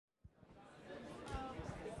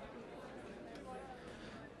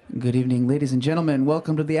Good evening, ladies and gentlemen.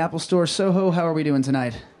 Welcome to the Apple Store Soho. How are we doing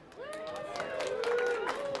tonight?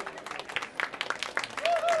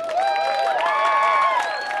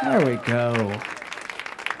 There we go.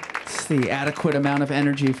 It's the adequate amount of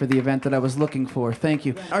energy for the event that I was looking for. Thank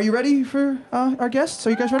you. Are you ready for our guests? Are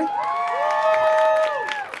you guys ready?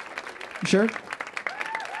 You sure?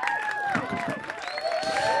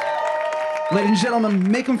 Ladies and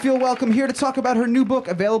gentlemen, make them feel welcome. Here to talk about her new book,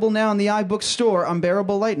 available now in the iBook Store,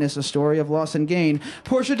 Unbearable Lightness, A Story of Loss and Gain.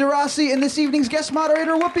 Portia de Rossi and this evening's guest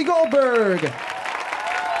moderator, Whoopi Goldberg.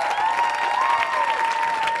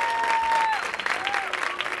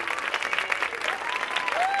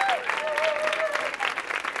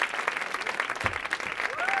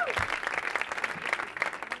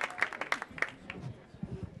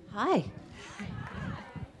 Hi.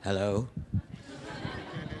 Hello.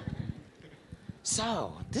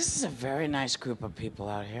 So, this is a very nice group of people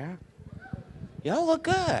out here. Y'all look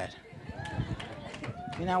good.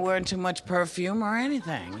 You're not wearing too much perfume or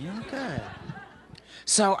anything. You look good.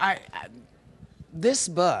 So, this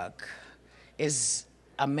book is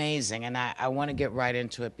amazing, and I want to get right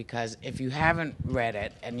into it because if you haven't read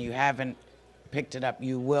it and you haven't picked it up,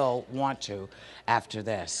 you will want to after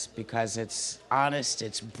this because it's honest,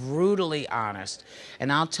 it's brutally honest.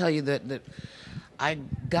 And I'll tell you that I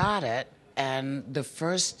got it, and the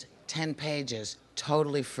first 10 pages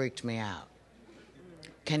totally freaked me out.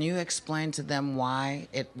 Can you explain to them why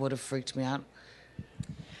it would have freaked me out?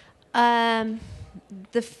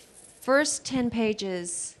 The first 10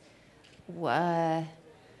 pages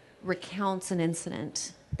recounts an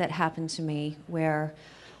incident that happened to me where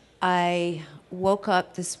I woke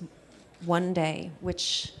up this one day,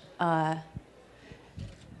 which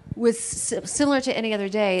was similar to any other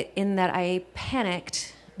day in that I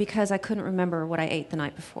panicked because I couldn't remember what I ate the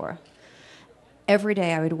night before. Every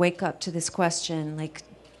day I would wake up to this question, like,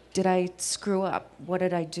 did I screw up? What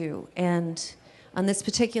did I do? And on this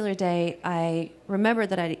particular day, I remembered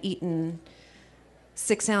that I'd eaten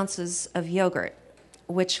 6 ounces of yogurt,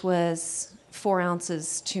 which was 4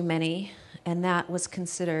 ounces too many, and that was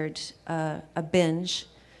considered a binge.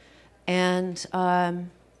 And I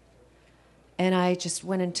just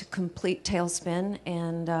went into complete tailspin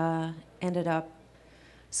and ended up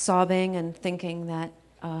sobbing and thinking that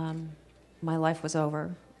my life was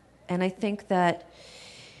over. And I think that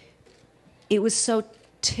it was so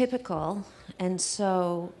typical and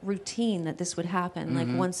so routine that this would happen, like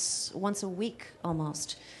once a week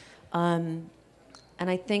almost. And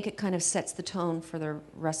I think it kind of sets the tone for the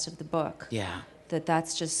rest of the book. Yeah.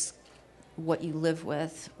 That's just what you live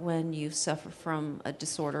with when you suffer from a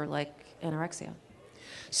disorder like anorexia.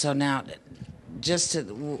 So now,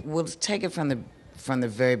 we'll take it from the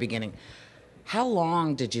very beginning. How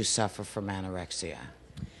long did you suffer from anorexia?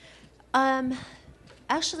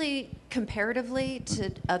 Actually, comparatively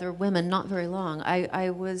to other women, not very long.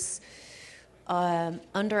 I was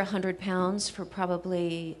under 100 pounds for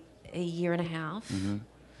probably a year and a half,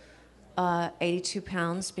 82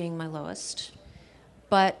 pounds being my lowest.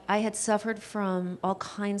 But I had suffered from all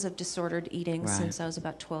kinds of disordered eating since I was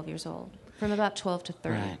about 12 years old, from about 12 to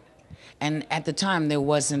 30. Right. And at the time, there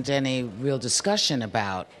wasn't any real discussion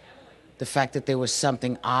about the fact that there was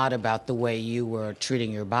something odd about the way you were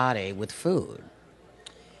treating your body with food.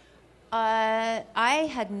 I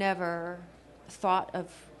had never thought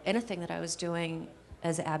of anything that I was doing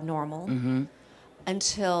as abnormal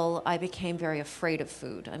until I became very afraid of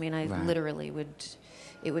food. I mean, I literally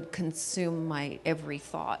would consume my every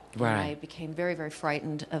thought. Right. And I became very, very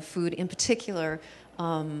frightened of food, in particular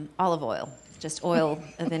olive oil. Just oil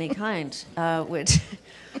of any kind would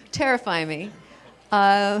terrify me.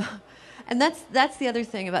 And that's the other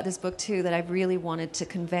thing about this book, too, that I really wanted to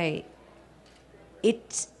convey.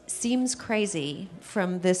 It seems crazy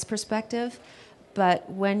from this perspective, but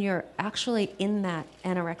when you're actually in that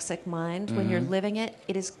anorexic mind, when you're living it,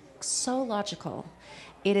 it is so logical.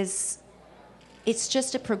 It's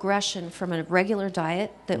just a progression from a regular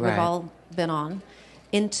diet that we've all been on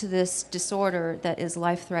into this disorder that is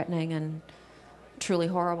life-threatening and truly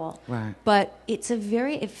horrible. Right. But it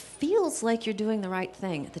feels like you're doing the right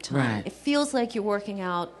thing at the time. Right. It feels like you're working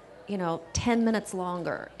out, 10 minutes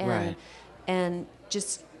longer and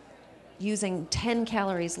just using 10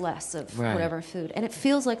 calories less of whatever food. And it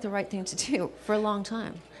feels like the right thing to do for a long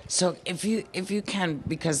time. So if you can,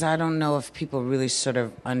 because I don't know if people really sort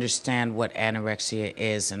of understand what anorexia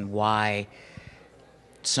is and why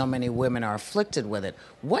so many women are afflicted with it.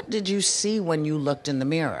 What did you see when you looked in the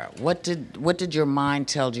mirror? What did your mind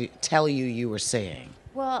tell you were seeing?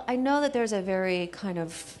 Well, I know that there's a very kind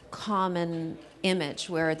of common image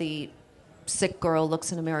where the sick girl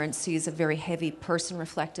looks in a mirror and sees a very heavy person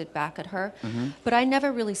reflected back at her. But I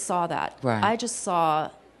never really saw that. Right. I just saw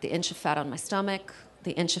the inch of fat on my stomach,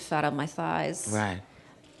 the inch of fat on my thighs. Right.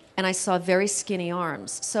 And I saw very skinny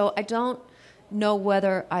arms. So I don't know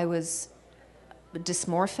whether I was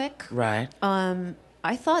dysmorphic. Right.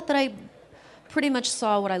 I thought that I pretty much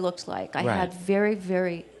saw what I looked like. I Right. had very,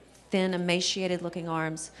 very thin, emaciated-looking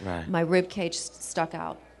arms. Right. My rib cage stuck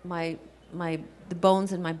out. The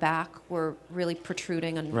bones in my back were really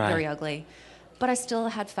protruding and Right. very ugly. But I still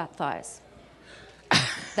had fat thighs.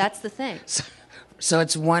 That's the thing. So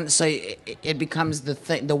it's one. So it becomes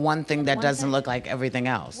the one thing that One doesn't thing. look like everything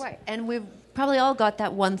else. Right. And we've probably all got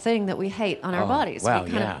that one thing that we hate on our Oh, bodies. well,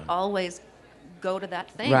 we kind yeah. of always go to that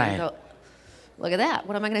thing Right. and go, look at that.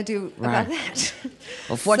 What am I going to do about that?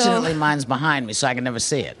 Well, fortunately, So- mine's behind me, so I can never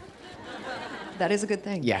see it. that is a good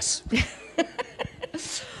thing. Yes.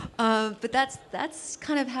 But that's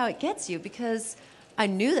kind of how it gets you, because I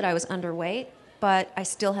knew that I was underweight, but I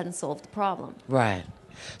still hadn't solved the problem. Right.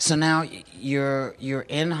 So now you're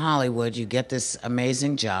in Hollywood. You get this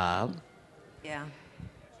amazing job, Yeah.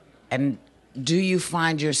 and do you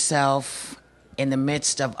find yourself in the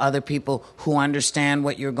midst of other people who understand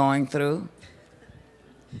what you're going through?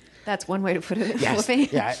 That's one way to put it. Yes.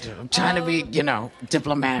 Whoopi. Yeah. I'm trying to be,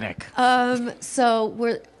 diplomatic.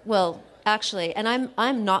 So actually, and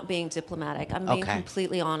I'm not being diplomatic. I'm being Okay.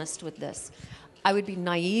 completely honest with this. I would be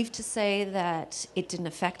naive to say that it didn't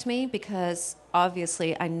affect me, because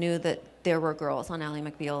obviously I knew that there were girls on Ally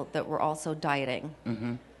McBeal that were also dieting.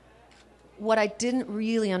 Mm-hmm. What I didn't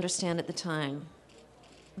really understand at the time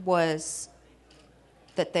was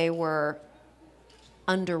that they were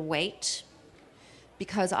underweight,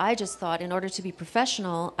 because I just thought in order to be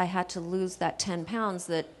professional, I had to lose that 10 pounds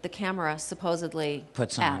that the camera supposedly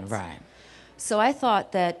Puts on, adds. right. So I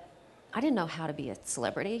thought that I didn't know how to be a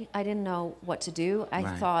celebrity. I didn't know what to do. I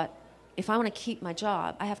Right. thought if I want to keep my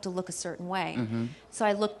job, I have to look a certain way. Mm-hmm. So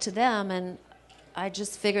I looked to them, and I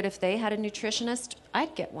just figured if they had a nutritionist,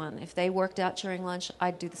 I'd get one. If they worked out during lunch,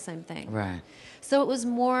 I'd do the same thing. Right. So it was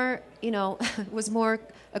more, it was more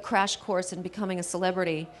a crash course in becoming a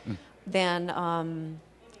celebrity than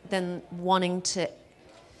wanting to.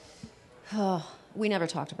 We never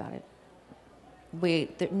talked about it.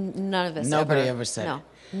 None of us. Nobody ever said no. it.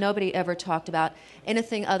 Nobody ever talked about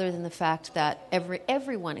anything other than the fact that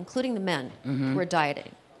everyone, including the men,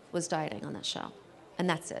 was dieting on that show, and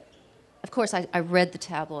that's it. Of course, I read the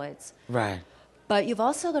tabloids. Right. But you've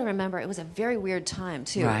also got to remember, it was a very weird time,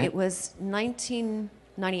 too. Right. It was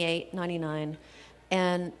 1998, 99,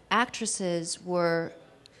 and actresses were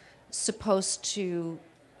supposed to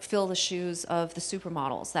fill the shoes of the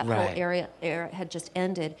supermodels. That whole Right. era had just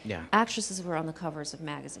ended. Yeah. Actresses were on the covers of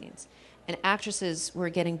magazines, and actresses were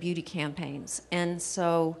getting beauty campaigns. And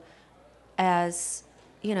so, as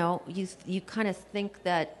you kind of think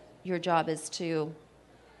that your job is to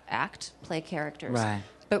act, play characters. Right.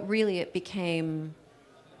 But really it became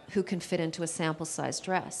who can fit into a sample-sized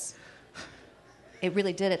dress. It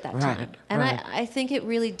really did at that Right, time. And right. I think it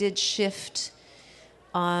really did shift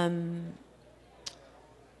at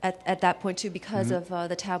that point, too, because of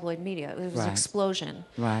the tabloid media. It was Right. an explosion.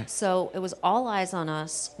 Right. So it was all eyes on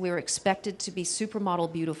us. We were expected to be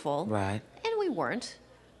supermodel beautiful. Right. And we weren't.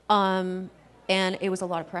 And it was a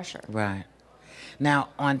lot of pressure. Right. Now,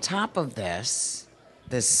 on top of this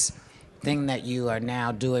thing that you are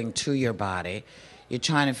now doing to your body, you're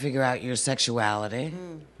trying to figure out your sexuality.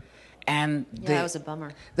 And Yeah, that was a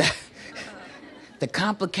bummer. the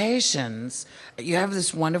complications, you have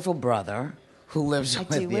this wonderful brother who lives I with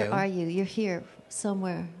do. you. Where are you? You're here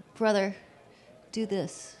somewhere. Brother, do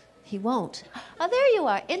this. He won't. Oh, there you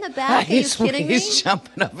are. In the back. Are you kidding me? He's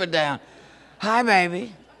jumping up and down. Hi,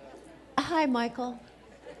 baby. Hi, Michael.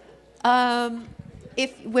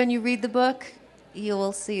 When you read the book, you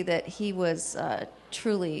will see that he was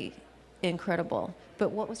truly incredible.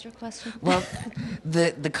 But what was your question? Well,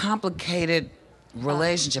 the complicated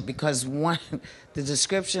relationship, because the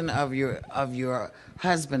description of your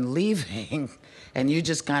husband leaving, and you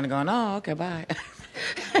just kind of going, oh, okay, bye.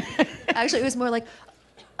 Actually, it was more like,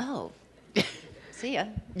 oh, see ya.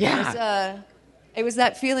 Yeah. It was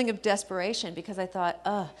that feeling of desperation, because I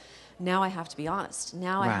thought, now I have to be honest.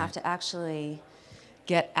 Now I Right. have to actually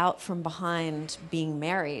get out from behind being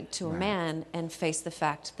married to a Right. man and face the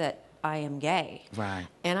fact that I am gay. Right.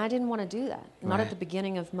 And I didn't want to do that. Not Right. at the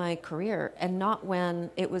beginning of my career, and not when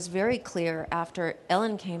it was very clear after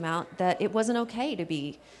Ellen came out that it wasn't okay to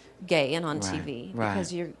be gay and on Right. TV, Right.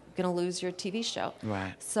 because you're going to lose your TV show.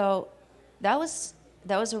 Right. So that was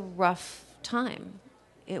a rough time.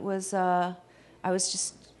 It was I was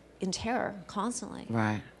just in terror constantly.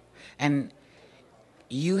 Right. And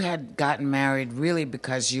you had gotten married really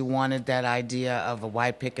because you wanted that idea of a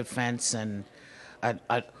white picket fence and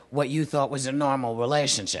what you thought was a normal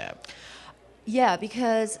relationship. Yeah,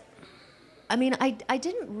 because I mean, I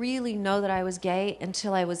didn't really know that I was gay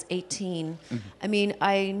until I was 18. I mean,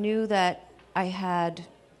 I knew that I had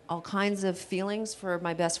all kinds of feelings for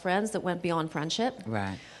my best friends that went beyond friendship.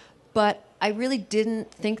 Right. But I really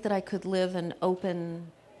didn't think that I could live an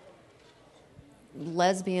open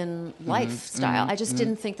lesbian lifestyle. I just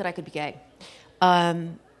didn't think that I could be gay.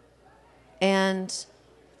 And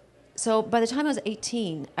so by the time I was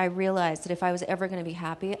 18, I realized that if I was ever going to be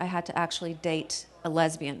happy, I had to actually date a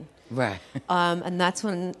lesbian. Right. And that's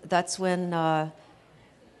when I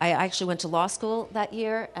actually went to law school that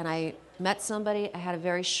year, and I met somebody. I had a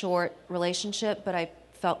very short relationship, but I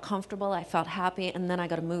felt comfortable. I felt happy, and then I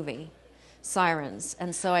got a movie, Sirens,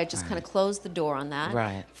 and so I just kind of closed the door on that.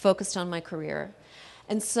 Right. Focused on my career,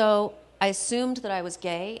 and so I assumed that I was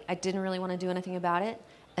gay. I didn't really want to do anything about it,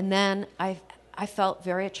 and then I felt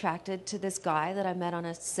very attracted to this guy that I met on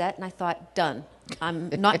a set, and I thought, done. I'm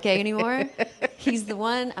not gay anymore. He's the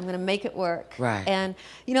one. I'm going to make it work. Right. And,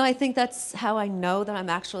 you know, I think that's how I know that I'm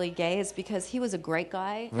actually gay, is because he was a great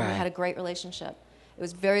guy, and we Right. had a great relationship. It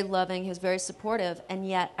was very loving. He was very supportive, and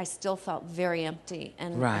yet I still felt very empty,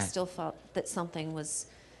 and I Right. still felt that something was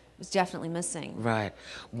definitely missing. Right.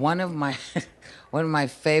 One of my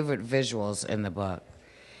favorite visuals in the book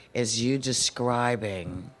is you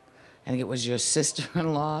describing, I think it was your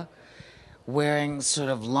sister-in-law, wearing sort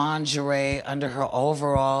of lingerie under her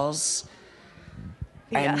overalls.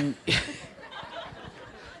 Yeah. And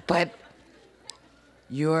but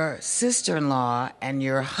your sister-in-law and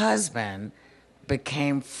your husband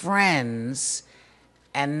became friends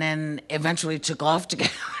and then eventually took off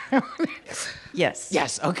together. Yes.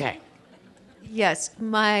 Yes, okay. Yes.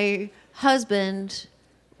 My husband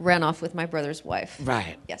ran off with my brother's wife.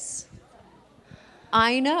 Right. Yes.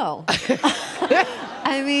 I know.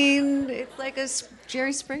 I mean, it's like a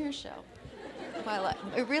Jerry Springer show. My life.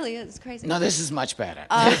 It really is crazy. No, this is much better.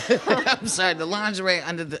 I'm sorry, the lingerie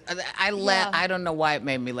under the... Yeah. I don't know why it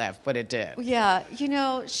made me laugh, but it did. Yeah, you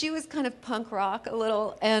know, she was kind of punk rock a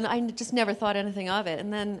little, and I just never thought anything of it.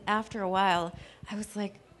 And then after a while, I was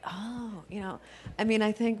like, oh, you know. I mean,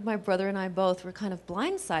 I think my brother and I both were kind of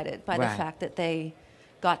blindsided by the Right. fact that they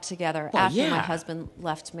got together Well, after my yeah. husband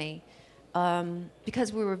left me.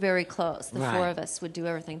 Because we were very close. The Right. four of us would do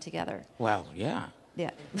everything together. Well, yeah. Yeah.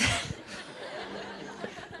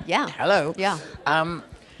 Yeah. Hello. Yeah. Yeah.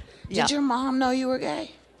 Yeah. Did your mom know you were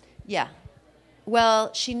gay? Yeah.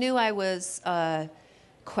 Well, she knew I was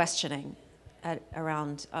questioning at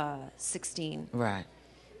around 16. Right.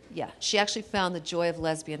 Yeah. She actually found the joy of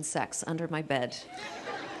lesbian sex under my bed.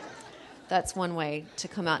 That's one way to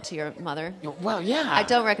come out to your mother. Well, yeah. I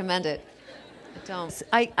don't recommend it. I don't.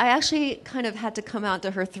 I actually kind of had to come out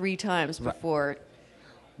to her 3 times before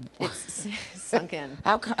it's sunk in.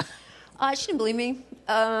 How come? She didn't believe me.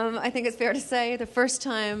 I think it's fair to say. The first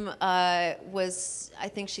time was, I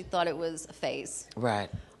think she thought it was a phase, Right.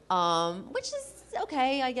 which is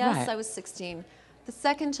okay, I guess. Right. I was 16. The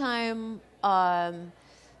second time,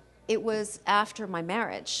 it was after my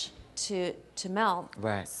marriage to Mel.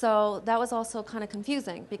 Right. So that was also kind of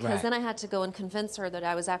confusing, because Right. then I had to go and convince her that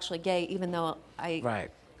I was actually gay, even though I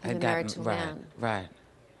Right. had been married to a man. Right.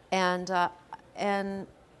 And the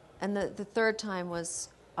third time was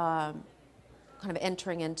kind of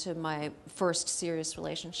entering into my first serious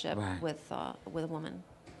relationship Right. with a woman.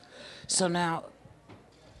 So now,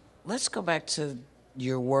 let's go back to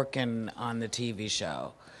your working on the TV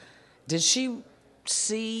show. Did she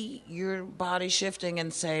see your body shifting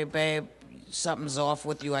and say, babe, something's off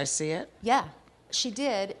with you, I see it? Yeah, she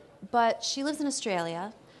did, but she lives in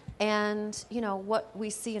Australia, and you know what we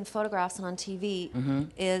see in photographs and on TV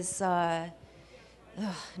is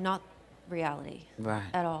not reality Right.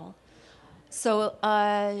 at all. So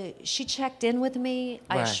she checked in with me.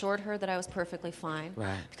 I Right. assured her that I was perfectly fine.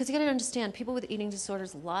 Right. Because you got to understand, people with eating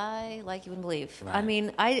disorders lie like you wouldn't believe. I Right.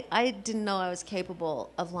 mean, I didn't know I was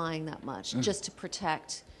capable of lying that much just to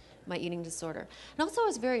protect my eating disorder. And also, I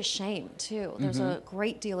was very ashamed too. There's a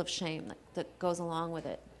great deal of shame that goes along with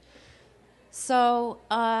it. So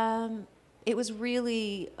it was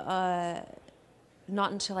really not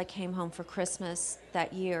until I came home for Christmas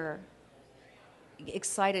that year,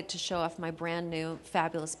 excited to show off my brand new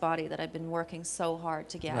fabulous body that I'd been working so hard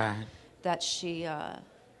to get, Right. that she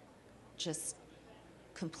just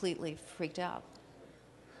completely freaked out.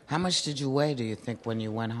 How much did you weigh, do you think, when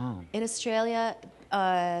you went home? In Australia,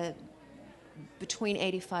 between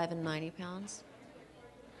 85 and 90 pounds.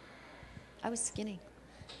 I was skinny.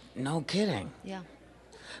 No kidding. Yeah.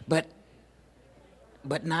 But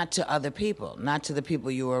But not to other people, not to the people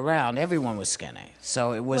you were around. Everyone was skinny,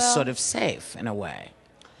 so it was Well- sort of safe in a way.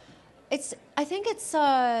 I think it's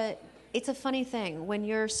a funny thing when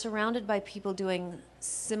you're surrounded by people doing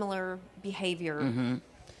similar behavior.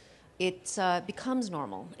 It becomes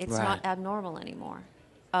normal. It's Right. not abnormal anymore.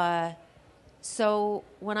 So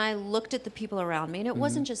when I looked at the people around me, and it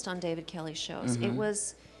wasn't just on David Kelly's shows,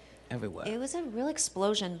 Everywhere. it was a real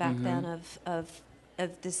explosion back then of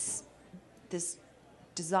this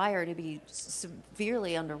desire to be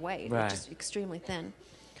severely underweight, or Right. just extremely thin.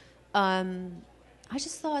 I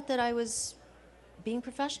just thought that I was being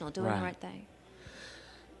professional, doing the Right. right thing.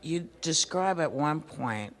 You describe at one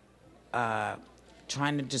point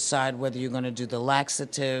trying to decide whether you're going to do the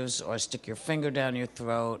laxatives or stick your finger down your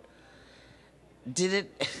throat. Did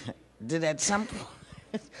at some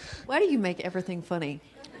point, Why do you make everything funny?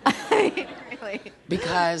 Really?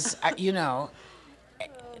 because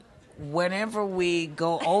whenever we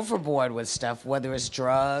go overboard with stuff, whether it's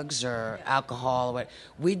drugs or alcohol, or what,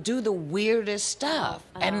 we do the weirdest stuff,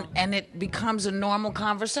 I know. and it becomes a normal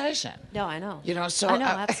conversation. No, I know. So I know,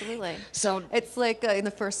 absolutely. So It's like in the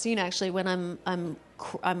first scene, actually, when I'm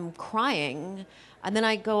crying, and then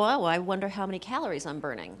I go, oh, I wonder how many calories I'm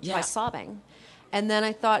burning Yeah. by sobbing. And then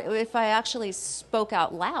I thought, if I actually spoke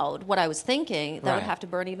out loud what I was thinking, that would Right. have to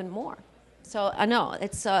burn even more. So I know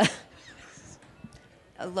it's a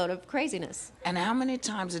load of craziness. And how many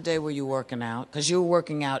times a day were you working out? Because you were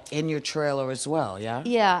working out in your trailer as well, yeah?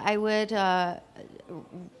 Yeah, I would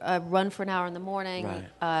run for an hour in the morning, Right.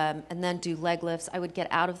 and then do leg lifts. I would get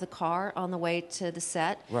out of the car on the way to the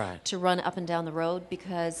set Right. to run up and down the road,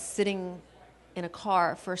 because sitting in a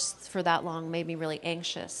car for that long made me really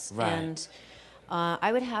anxious. Right. And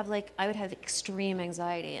I would have extreme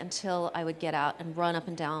anxiety until I would get out and run up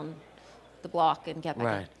and down the block and get back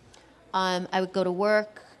in. Right. I would go to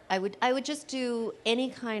work. I would just do any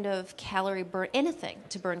kind of calorie burn, anything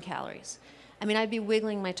to burn calories. I mean, I'd be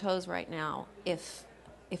wiggling my toes right now if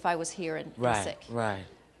I was here and Right. sick. Right.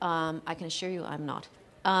 I can assure you I'm not.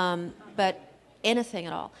 But anything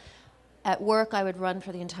at all. At work, I would run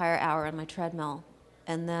for the entire hour on my treadmill,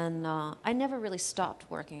 and then I never really stopped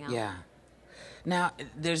working out. Yeah. Now,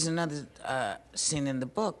 there's another scene in the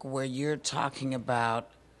book where you're talking about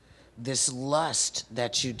this lust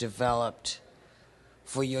that you developed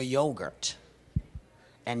for your yogurt.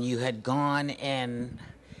 And you had gone in,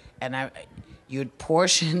 and you'd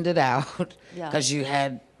portioned it out Yeah. because you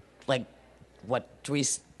had, like, 3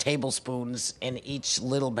 tablespoons in each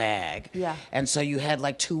little bag. Yeah. And so you had,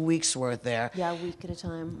 like, 2 weeks worth there. Yeah, a week at a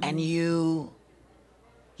time. And you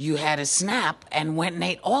had a snap and went and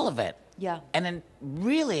ate all of it. Yeah. And then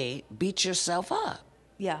really beat yourself up.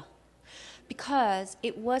 Yeah, because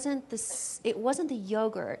it wasn't the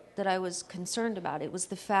yogurt that I was concerned about. It was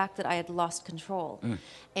the fact that I had lost control,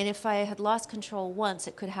 and if I had lost control once,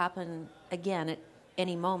 it could happen again at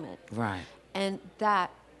any moment. Right. And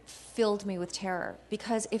that filled me with terror,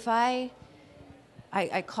 because if I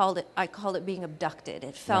called it being abducted.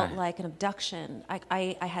 It felt Right. like an abduction.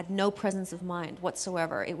 I had no presence of mind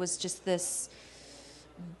whatsoever. It was just this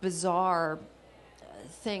bizarre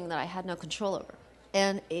thing that I had no control over.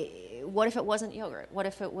 And what if it wasn't yogurt? What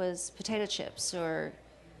if it was potato chips or,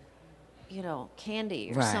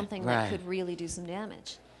 candy or Right, something right. that could really do some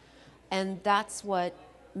damage? And that's what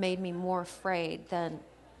made me more afraid than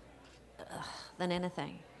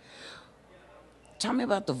anything. Tell me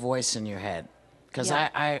about the voice in your head. Because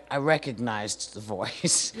Yeah. I recognized the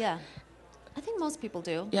voice. Yeah, I think most people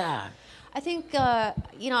do. Yeah. I think, I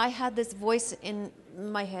had this voice in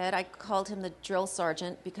my head. I called him the drill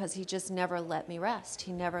sergeant because he just never let me rest.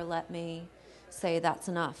 He never let me say that's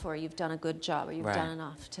enough, or you've done a good job, or you've Right. done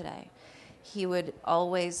enough today. He would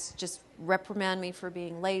always just reprimand me for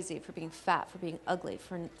being lazy, for being fat, for being ugly,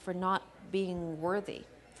 for not being worthy,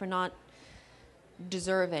 for not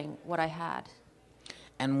deserving what I had.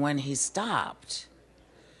 And when he stopped,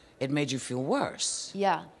 it made you feel worse.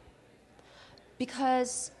 Yeah.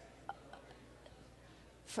 Because,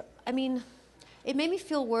 it made me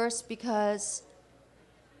feel worse because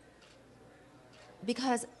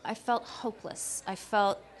I felt hopeless. I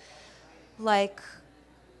felt like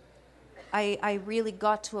I really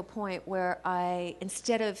got to a point where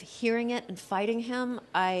instead of hearing it and fighting him,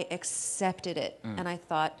 I accepted it. And I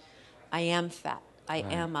thought, I am fat. I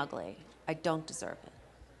am ugly. I don't deserve it.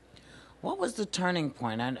 What was the turning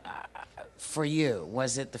point for you?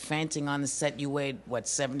 Was it the fainting on the set? You weighed,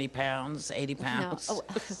 70 pounds, 80 pounds? No.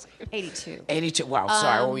 Oh, 82. 82. Wow,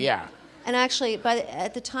 sorry. Oh, yeah. And actually,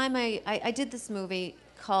 at the time, I did this movie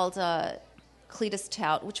called Cletus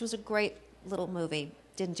Tout, which was a great little movie.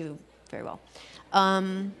 Didn't do very well.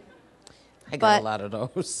 I got But- a lot of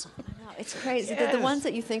those. No, it's crazy. Yes. The ones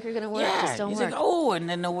that you think are going to work Yeah, just don't you work. think, oh, and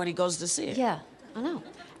then nobody goes to see it. Yeah, I know. are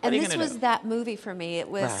And you this gonna was do? that movie for me. It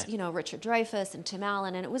was, Right. you know, Richard Dreyfuss and Tim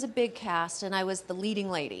Allen, and it was a big cast, and I was the leading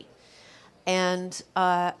lady. And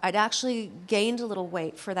I'd actually gained a little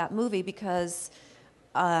weight for that movie because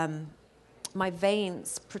my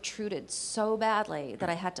veins protruded so badly that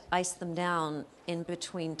I had to ice them down in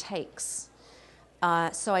between takes.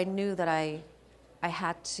 So I knew that I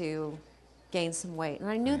had to gain some weight, and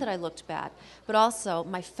I knew that I looked bad. But also,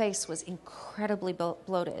 my face was incredibly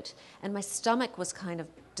bloated, and my stomach was kind of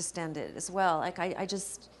distended as well. Like I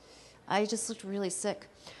just looked really sick.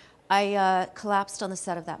 I collapsed on the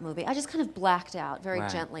set of that movie. I just kind of blacked out very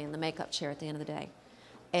Right. gently in the makeup chair at the end of the day,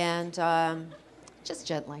 and just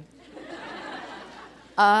gently.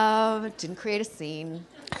 Didn't create a scene.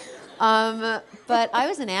 But I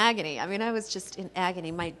was in agony. I mean, I was just in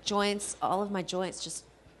agony. My joints, all of my joints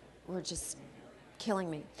were just killing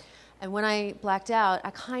me. And when I blacked out,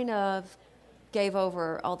 I kind of gave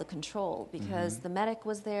over all the control because the medic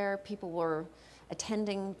was there, people were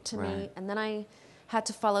attending to me, Right. and then I had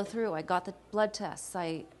to follow through. I got the blood tests,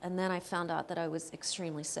 and then I found out that I was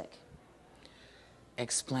extremely sick.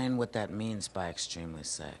 Explain what that means by extremely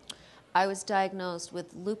sick. I was diagnosed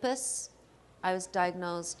with lupus. I was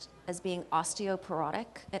diagnosed as being osteoporotic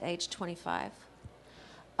at age 25.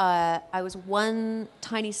 I was one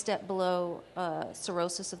tiny step below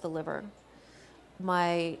cirrhosis of the liver.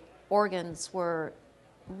 My organs were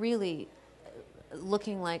really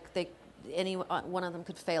looking like any one of them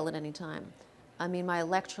could fail at any time. I mean, my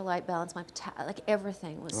electrolyte balance, like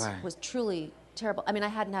everything Right. was truly terrible. I mean, I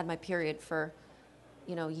hadn't had my period for,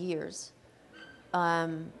 years.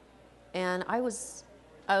 And I was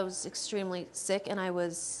extremely sick, and I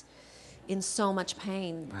was in so much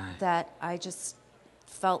pain Right. that I just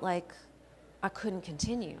felt like I couldn't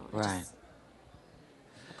continue. Right.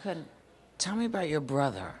 I couldn't. Tell me about your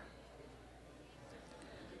brother.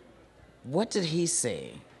 What did he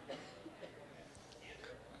see?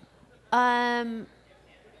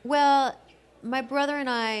 Well, my brother and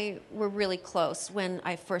I were really close when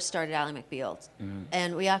I first started Ally McBeal,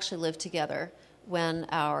 and we actually lived together when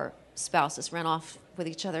our spouses ran off with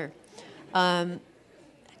each other. It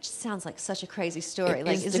just sounds like such a crazy story. It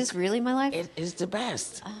Like, is is the- this really my life? It is the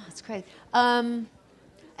best. Oh, it's crazy.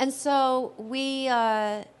 And so we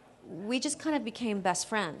just kind of became best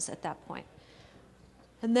friends at that point.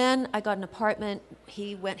 And then I got an apartment.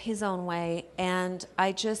 He went his own way, and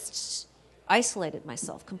I just isolated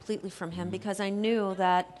myself completely from him because I knew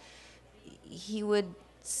that he would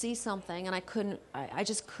see something, and I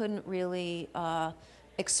just couldn't really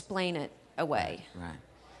explain it away Right.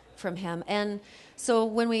 from him. And so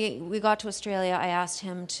when we got to Australia, I asked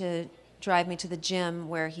him to drive me to the gym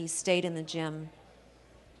where he stayed in the gym.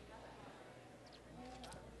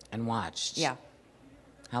 And watched. Yeah.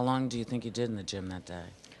 How long do you think you did in the gym that day?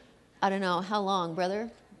 I don't know. How long,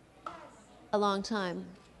 brother? A long time.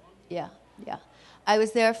 Yeah. I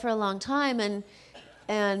was there for a long time,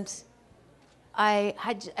 and I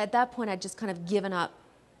had, at that point, I'd just kind of given up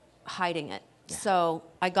hiding it. Yeah. So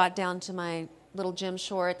I got down to my little gym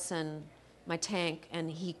shorts and my tank, and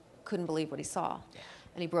he couldn't believe what he saw. Yeah.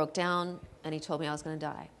 And he broke down, and he told me I was going to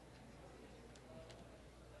die.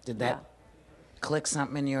 Did that Yeah. click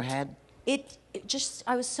something in your head? It just,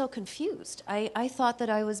 I was so confused. I thought that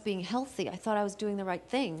I was being healthy. I thought I was doing the right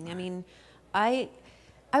thing. I mean, I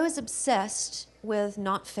was obsessed with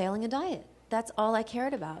not failing a diet. That's all I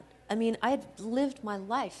cared about. I mean, I had lived my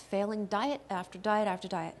life failing diet after diet after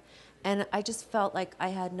diet. And I just felt like I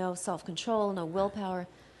had no self-control, no willpower.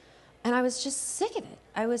 And I was just sick of it.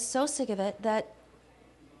 I was so sick of it that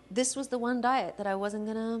this was the one diet that I wasn't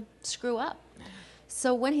going to screw up.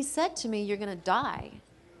 So when he said to me, "You're going to die,"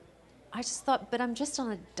 I just thought, but I'm just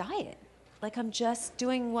on a diet. Like, I'm just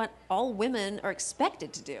doing what all women are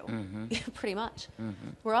expected to do, pretty much.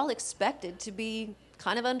 We're all expected to be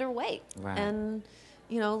kind of underweight Right. and,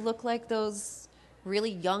 look like those really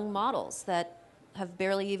young models that have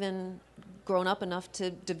barely even grown up enough to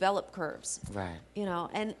develop curves. Right.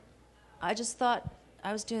 And I just thought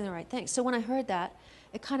I was doing the right thing. So when I heard that,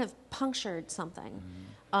 it kind of punctured something.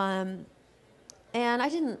 And I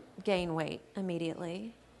didn't gain weight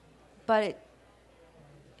immediately, but it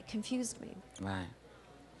confused me. Right.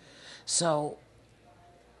 So,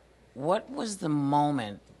 what was the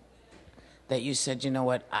moment that you said, you know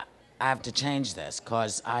what, I have to change this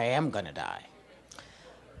because I am going to die?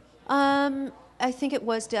 I think it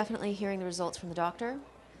was definitely hearing the results from the doctor,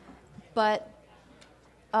 but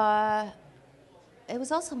it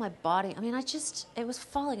was also my body. I mean, it was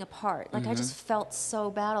falling apart. Like, I just felt so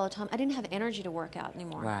bad all the time. I didn't have energy to work out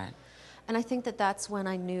anymore. Right. And I think that that's when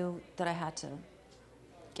I knew that I had to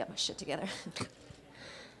get my shit together.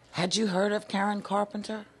 Had you heard of Karen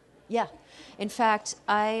Carpenter? Yeah. In fact,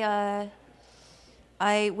 I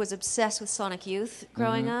was obsessed with Sonic Youth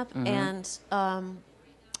growing up, and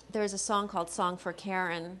there's a song called "Song for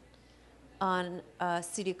Karen" on a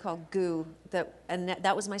CD called Goo,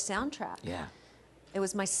 that was my soundtrack. Yeah. It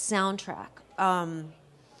was my soundtrack.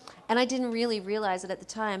 And I didn't really realize it at the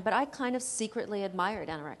time, but I kind of secretly admired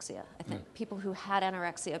anorexia. I think people who had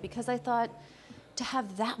anorexia, because I thought to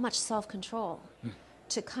have that much self-control,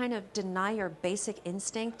 to kind of deny your basic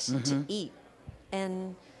instinct to eat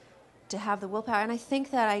and to have the willpower. And I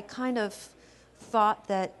think that I kind of thought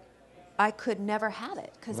that I could never have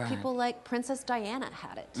it, because people like Princess Diana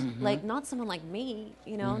had it. Like, not someone like me,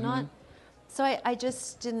 you know, not... So I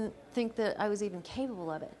just didn't think that I was even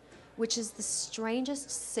capable of it, which is the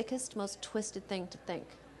strangest, sickest, most twisted thing to think.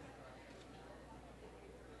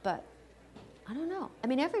 But I don't know. I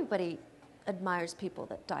mean, everybody admires people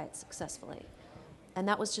that diet successfully. And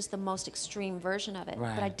that was just the most extreme version of it.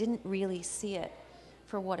 Right. But I didn't really see it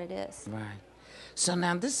for what it is. Right. So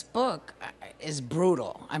now this book is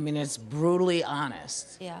brutal. I mean, it's brutally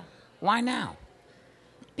honest. Yeah. Why now?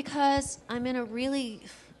 Because I'm in a really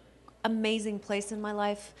amazing place in my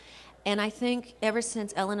life. And I think ever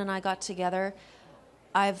since Ellen and I got together,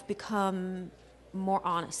 I've become more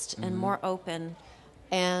honest and more open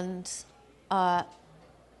and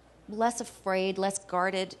less afraid, less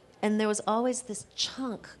guarded. And there was always this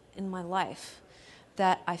chunk in my life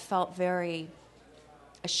that I felt very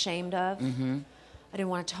ashamed of. I didn't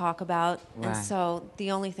want to talk about. Right. And so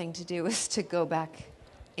the only thing to do is to go back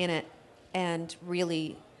in it and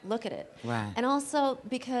really look at it. Right. And also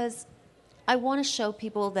because I want to show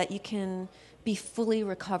people that you can be fully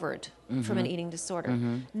recovered from an eating disorder,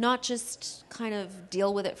 not just kind of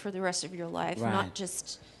deal with it for the rest of your life, Right. not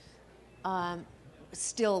just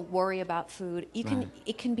still worry about food. You can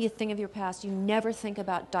it can be a thing of your past. You never think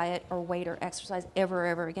about diet or weight or exercise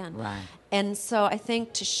ever again. Right. And so I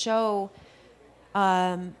think to show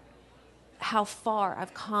how far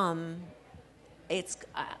I've come,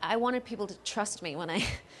 I wanted people to trust me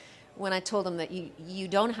when I told them that you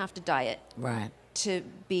don't have to diet Right. to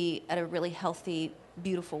be at a really healthy,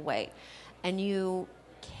 beautiful weight. And you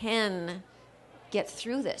can get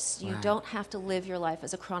through this. You Right. don't have to live your life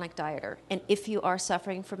as a chronic dieter. And if you are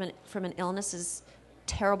suffering from an illness as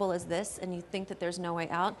terrible as this, and you think that there's no way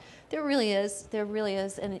out, there really is. There really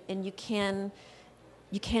is. And you can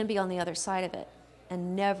be on the other side of it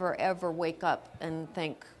and never, ever wake up and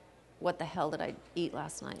think, what the hell did I eat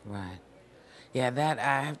last night? Right. Yeah, that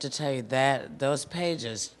I have to tell you that those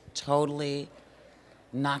pages totally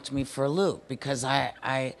knocked me for a loop, because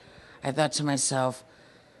I thought to myself,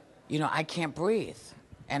 you know, I can't breathe,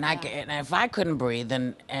 and and if I couldn't breathe,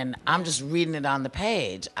 and I'm just reading it on the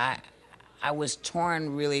page, I was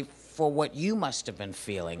torn really for what you must have been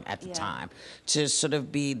feeling at the time, to sort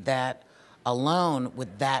of be that alone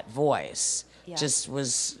with that voice. Yeah. Just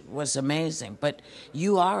was amazing. But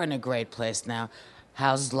you are in a great place now.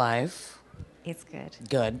 How's life? It's good.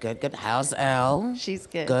 Good. How's Elle? She's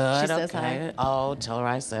good. Good, She says okay. hi. Oh, tell her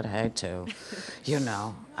I said hey, too. You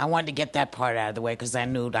know, I wanted to get that part out of the way because I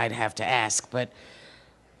knew I'd have to ask. But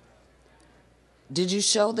did you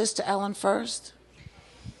show this to Ellen first?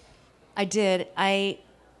 I did. I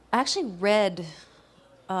actually read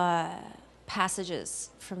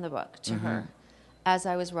passages from the book to her as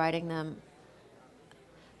I was writing them.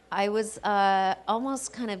 I was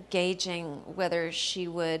almost kind of gauging whether she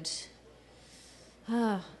would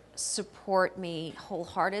support me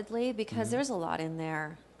wholeheartedly, because there's a lot in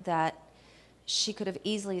there that she could have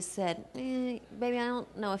easily said, baby, I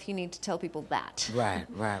don't know if you need to tell people that. Right.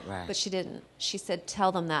 But she didn't. She said,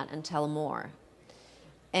 tell them that and tell more.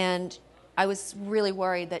 And I was really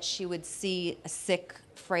worried that she would see a sick,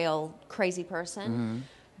 frail, crazy person,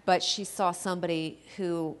 but she saw somebody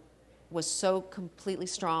who was so completely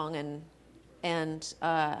strong and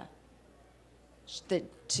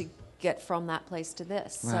to get from that place to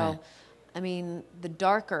this. Right. So, I mean, the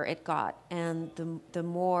darker it got and the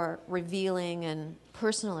more revealing and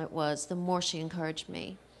personal it was, the more she encouraged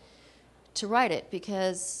me to write it,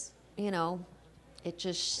 because, you know, it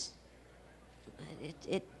just,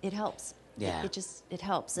 it helps. Yeah. It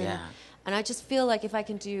helps. And, Yeah. and I just feel like if I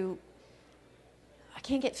can't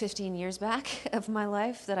get 15 years back of my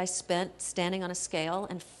life that I spent standing on a scale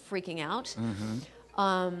and freaking out.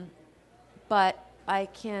 But I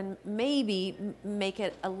can maybe make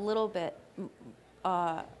it a little bit,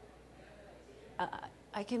 I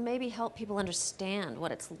can maybe help people understand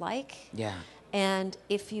what it's like. Yeah. And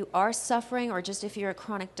if you are suffering, or just if you're a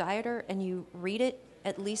chronic dieter and you read it,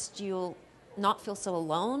 at least you'll not feel so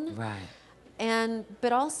alone. Right.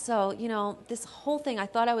 But also, this whole thing, I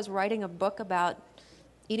thought I was writing a book about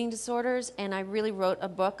eating disorders, and I really wrote a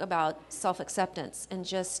book about self-acceptance and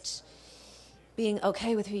just being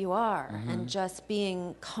okay with who you are and just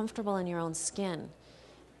being comfortable in your own skin.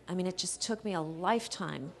 I mean, it just took me a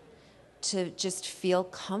lifetime to just feel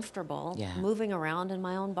comfortable moving around in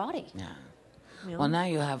my own body. Yeah. You know? Well, now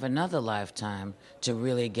you have another lifetime to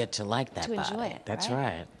really get to like that to body. enjoy it. That's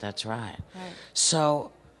right. right. That's right. Right.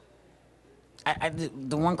 So,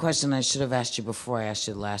 the one question I should have asked you before I asked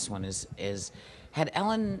you the last one is, had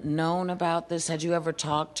Ellen known about this? Had you ever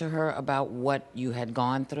talked to her about what you had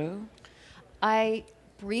gone through? I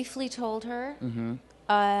briefly told her.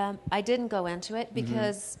 I didn't go into it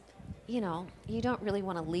because, you don't really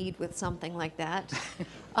want to lead with something like that.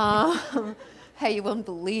 Hey, you won't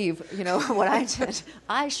believe, what I did.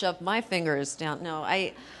 I shoved my fingers down. No,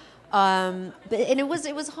 and it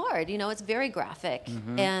was hard. It's very graphic,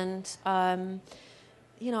 and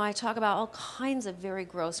I talk about all kinds of very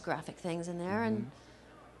gross graphic things in there,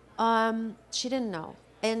 and she didn't know,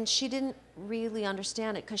 and she didn't really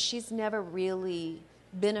understand it because she's never really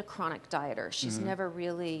been a chronic dieter. She's never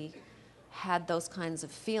really had those kinds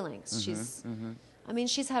of feelings.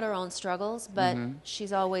 She's had her own struggles, but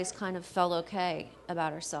she's always kind of felt okay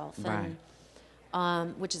about herself, and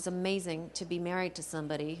which is amazing to be married to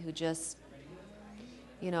somebody who just,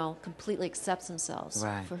 completely accepts themselves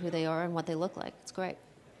for who they are and what they look like. It's great.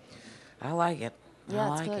 I like it. Yeah, I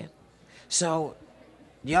like it's good. it. So,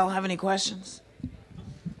 y'all have any questions?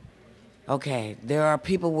 Okay, there are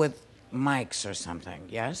people with mics or something,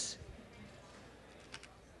 yes?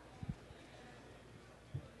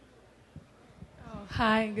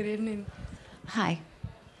 Hi, good evening. Hi.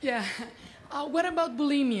 Yeah. What about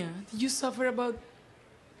bulimia? Did you suffer about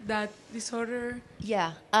that disorder?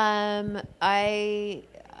 Yeah. I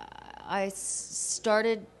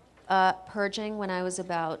started purging when I was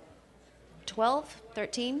about 12,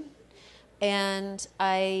 13. And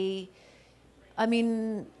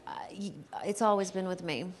it's always been with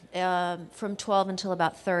me. From 12 until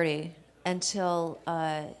about 30, until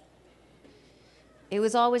it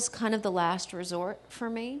was always kind of the last resort for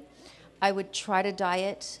me. I would try to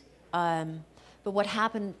diet, but what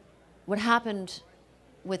happened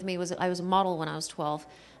with me was I was a model when I was 12.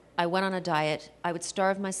 I went on a diet. I would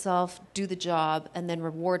starve myself, do the job, and then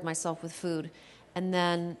reward myself with food, and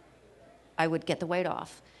then I would get the weight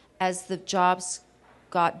off. As the jobs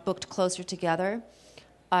got booked closer together,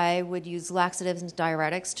 I would use laxatives and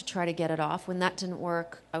diuretics to try to get it off. When that didn't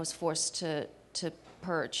work, I was forced to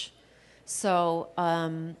purge. So,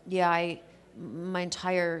 my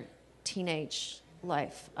entire teenage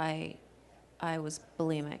life, I was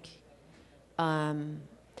bulimic. And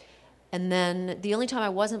then the only time I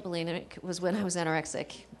wasn't bulimic was when I was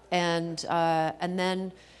anorexic. And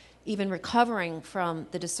then even recovering from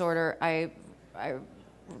the disorder, I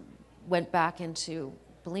went back into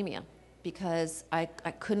bulimia because I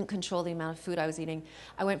couldn't control the amount of food I was eating.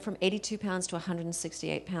 I went from 82 pounds to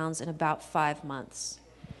 168 pounds in about 5 months.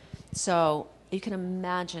 So you can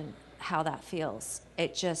imagine how that feels.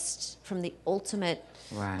 It just, from the ultimate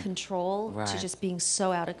control to just being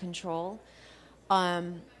so out of control.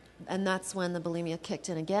 And that's when the bulimia kicked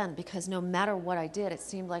in again, because no matter what I did, it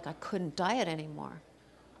seemed like I couldn't diet anymore.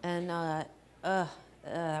 And that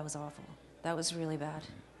was awful. That was really bad.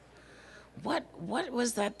 What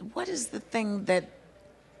was that? What is the thing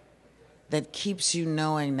that keeps you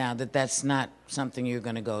knowing now that that's not something you're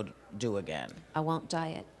going to go do again? I won't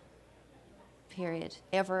diet. Period.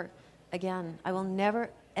 Ever again. I will never,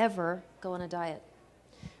 ever go on a diet.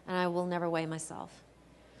 And I will never weigh myself.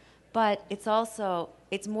 But it's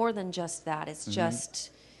more than just that. It's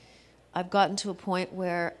just, I've gotten to a point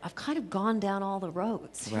where I've kind of gone down all the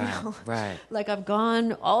roads. Right. Like I've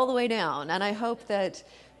gone all the way down. And I hope that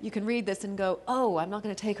you can read this and go, oh, I'm not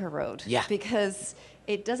going to take her road. Yeah. Because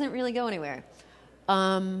it doesn't really go anywhere.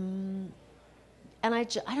 And I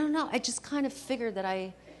don't know. I just kind of figured that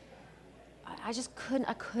I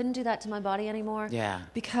couldn't do that to my body anymore. Yeah.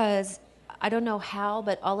 Because I don't know how,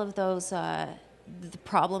 but all of those the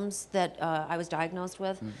problems that I was diagnosed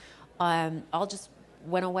with, all just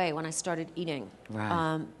went away when I started eating.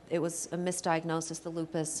 Right. It was a misdiagnosis, the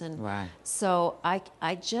lupus, and so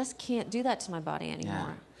I just can't do that to my body anymore.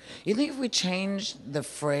 Yeah. You think if we change the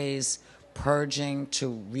phrase purging to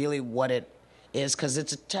really what it is, because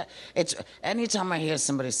it's anytime I hear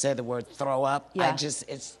somebody say the word throw up,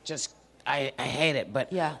 I hate it.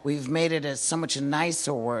 But we've made it so much a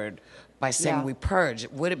nicer word by saying we purge.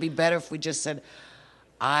 Would it be better if we just said,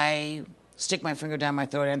 I stick my finger down my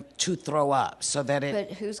throat and to throw up so that it...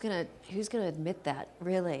 But who's gonna admit that,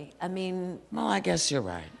 really? I mean... Well, I guess you're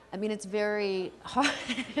right. I mean, it's very hard.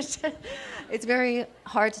 It's very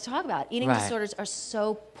hard to talk about. Eating Right. disorders are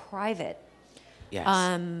so private Yes.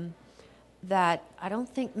 that I don't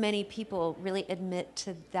think many people really admit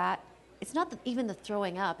to that. It's not even the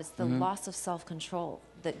throwing up; it's the loss of self-control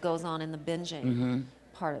that goes on in the binging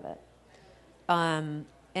part of it. And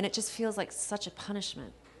it just feels like such a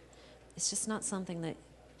punishment. It's just not something that...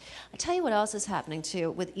 I tell you what else is happening,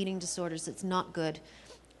 too, with eating disorders that's not good.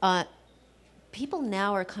 People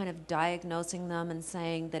now are kind of diagnosing them and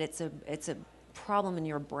saying that it's a problem in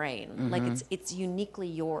your brain. Like it's uniquely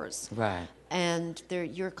yours. Right. And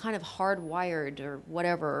you're kind of hardwired or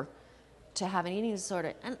whatever to have an eating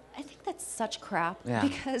disorder. And I think that's such crap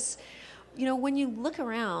because, when you look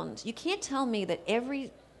around, you can't tell me that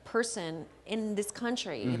every person in this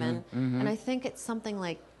country even, and I think it's something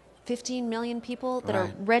like 15 million people that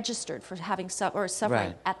are registered for having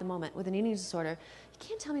suffering at the moment with an eating disorder. You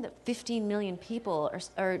can't tell me that 15 million people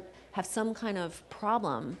have some kind of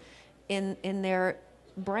problem in their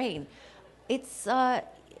brain.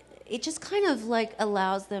 It just kind of like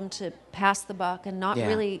allows them to pass the buck and not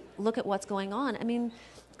really look at what's going on. I mean,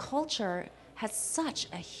 culture has such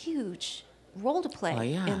a huge role to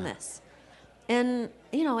play in this. And,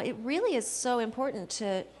 it really is so important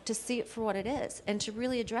to see it for what it is and to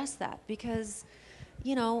really address that because,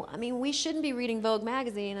 we shouldn't be reading Vogue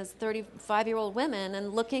magazine as 35-year-old women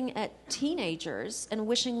and looking at teenagers and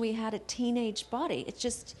wishing we had a teenage body. It's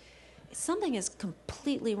just, something is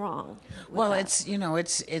completely wrong with Well, that.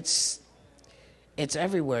 it's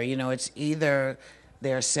everywhere. It's either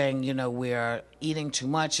they're saying, we are eating too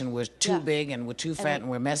much and we're too big and we're too fat and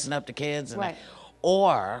we're messing up the kids. And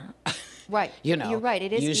or, right. You're right.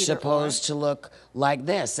 It is you're either supposed to look like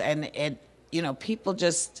this. And people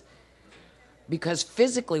just... Because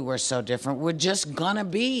physically we're so different, we're just gonna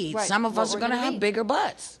be. Right. Some of us are gonna have bigger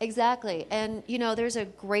butts. Exactly, and there's a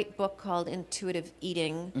great book called Intuitive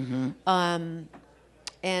Eating, and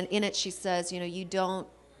in it she says, you don't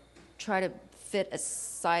try to fit a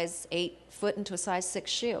size 8 foot into a size 6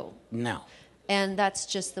 shoe. No. And that's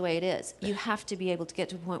just the way it is. You have to be able to get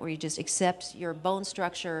to a point where you just accept your bone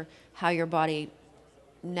structure, how your body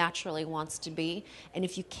naturally wants to be, and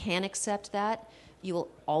if you can accept that, you will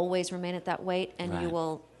always remain at that weight, and you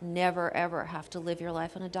will never, ever have to live your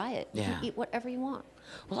life on a diet. You can eat whatever you want.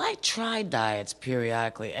 Well, I try diets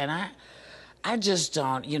periodically, and I just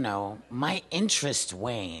don't, my interest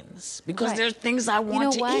wanes because there's things I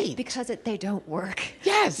want to eat. Because they don't work.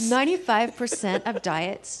 Yes. 95% of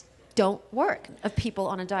diets don't work, of people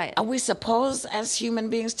on a diet. Are we supposed as human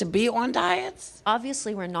beings to be on diets?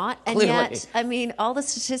 Obviously we're not. And Clearly. yet, all the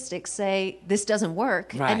statistics say this doesn't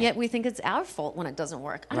work. Right. And yet we think it's our fault when it doesn't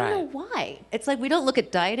work. I don't Right. know why. It's like we don't look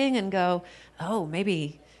at dieting and go, oh,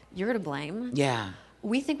 maybe you're to blame. Yeah.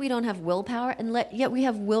 We think we don't have willpower, and yet we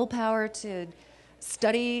have willpower to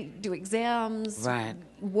study, do exams, Right.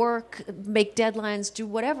 work, make deadlines, do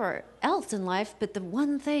whatever else in life. But the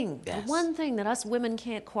one thing that us women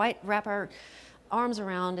can't quite wrap our arms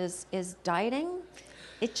around is dieting.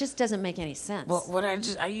 It just doesn't make any sense. Well,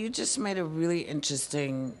 you just made a really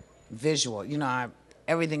interesting visual.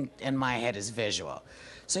 Everything in my head is visual.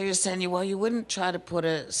 So you're saying, you wouldn't try to put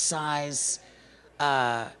a size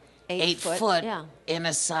 8 foot in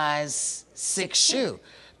a size 6 shoe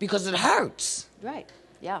because it hurts. Right.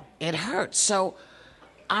 Yeah. It hurts. So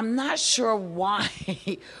I'm not sure why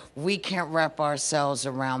we can't wrap ourselves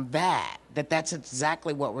around that's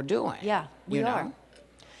exactly what we're doing. Yeah, we are.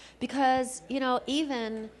 Because,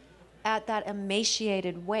 even at that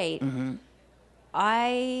emaciated weight,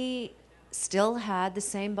 I still had the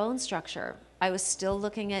same bone structure. I was still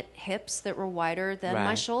looking at hips that were wider than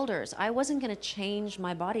my shoulders. I wasn't going to change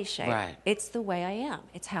my body shape. Right. It's the way I am.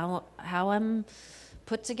 It's how I'm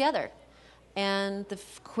put together. And the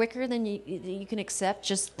quicker than you can accept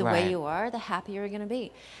just the way you are, the happier you're going to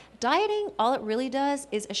be. Dieting, all it really does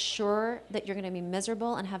is assure that you're going to be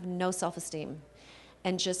miserable and have no self-esteem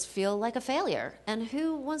and just feel like a failure. And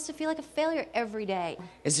who wants to feel like a failure every day?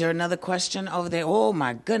 Is there another question over there? Oh,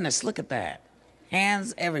 my goodness, look at that.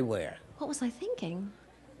 Hands everywhere. What was I thinking?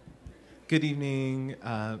 Good evening,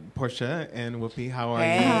 Portia and Whoopi. How are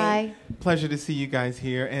Hey. you? Hi. Pleasure to see you guys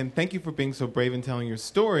here, and thank you for being so brave and telling your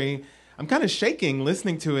story. I'm kind of shaking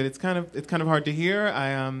listening to it. It's kind of hard to hear.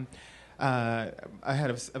 I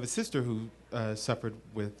had a sister who suffered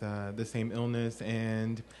with the same illness,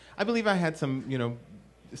 and I believe I had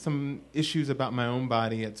some issues about my own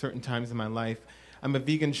body at certain times in my life. I'm a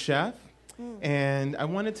vegan chef, and I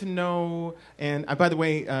wanted to know. And by the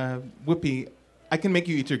way, Whoopi, I can make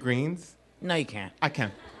you eat your greens. No, you can't. I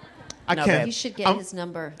can. I No, can. babe. You should get his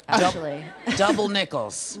number, actually. Double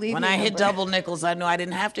nickels. Leave When your I hit number. double nickels, I knew I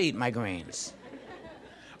didn't have to eat my greens.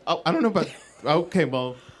 Oh, I don't know about. Okay,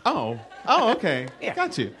 well. Oh, okay. Yeah.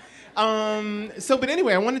 Got you. But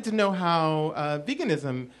anyway, I wanted to know how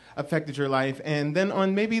veganism affected your life, and then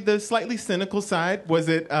on maybe the slightly cynical side, was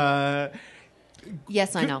it?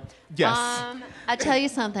 Yes, I know. Yes. I'll tell you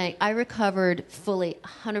something. I recovered fully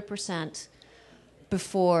 100%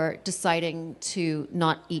 before deciding to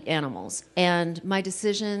not eat animals. And my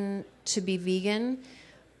decision to be vegan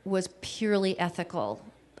was purely ethical.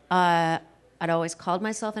 I'd always called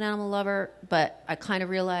myself an animal lover, but I kind of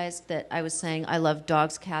realized that I was saying I love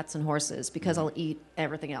dogs, cats, and horses because I'll eat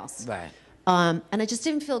everything else. Right. And it just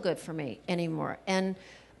didn't feel good for me anymore. And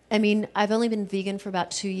I mean, I've only been vegan for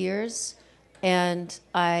about 2 years, and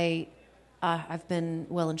I've been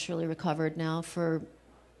well and truly recovered now for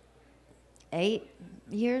 8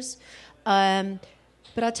 years.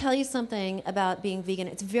 But I'll tell you something about being vegan.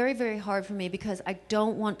 It's very, very hard for me because I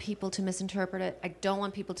don't want people to misinterpret it. I don't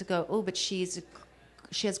want people to go, oh, but she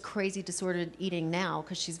has crazy disordered eating now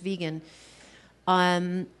because she's vegan.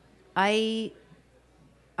 I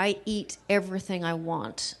eat everything I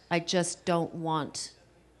want. I just don't want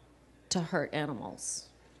to hurt animals.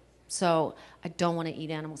 So I don't want to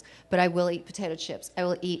eat animals. But I will eat potato chips. I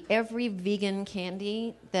will eat every vegan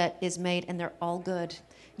candy that is made, and they're all good.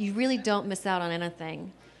 You really don't miss out on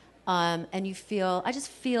anything. And I just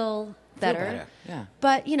feel better. Yeah.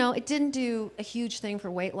 But, it didn't do a huge thing for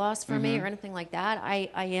weight loss for me or anything like that. I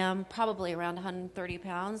am probably around 130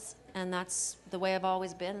 pounds, and that's the way I've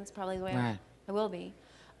always been. It's probably the way Right. I will be.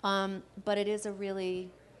 But it is a really,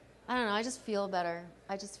 I don't know, I just feel better.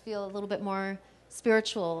 I just feel a little bit more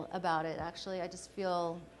spiritual about it, actually. I just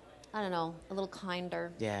feel, I don't know, a little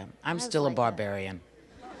kinder. Yeah. I'm I still a like that. barbarian.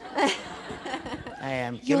 I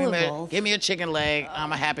am. You'll evolve. Give me a chicken leg.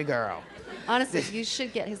 I'm a happy girl. Honestly, you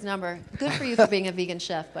should get his number. Good for you for being a vegan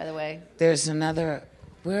chef, by the way. There's another.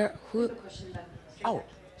 Who? Oh,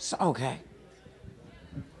 okay.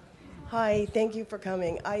 Hi, thank you for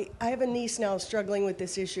coming. I have a niece now struggling with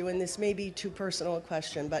this issue, and this may be too personal a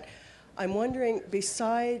question, but I'm wondering,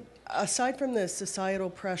 aside from the societal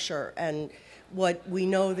pressure and what we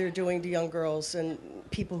know they're doing to young girls and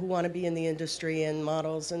people who want to be in the industry and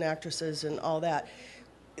models and actresses and all that,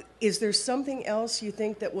 is there something else you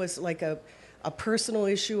think that was like a personal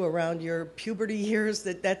issue around your puberty years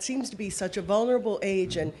that seems to be such a vulnerable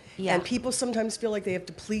age, and people sometimes feel like they have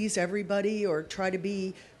to please everybody or try to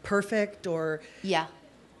be perfect or... Yeah.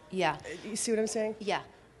 You see what I'm saying? Yeah.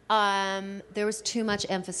 There was too much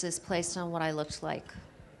emphasis placed on what I looked like.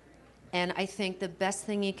 And I think the best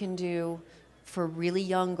thing you can do for really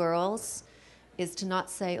young girls is to not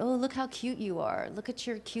say, oh, look how cute you are. Look at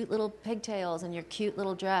your cute little pigtails and your cute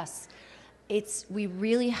little dress. We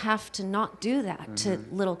really have to not do that to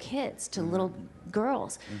little kids, to little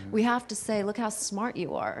girls. We have to say, look how smart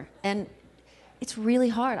you are. And it's really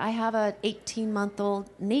hard. I have an 18-month-old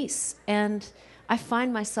niece, and I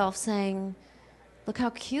find myself saying, look how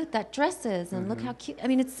cute that dress is, and look how cute. I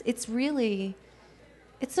mean, it's really,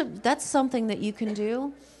 that's something that you can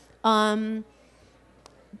do. And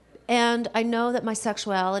I know that my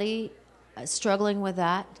sexuality, struggling with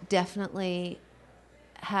that, definitely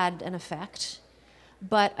had an effect.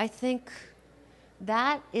 But I think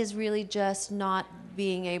that is really just not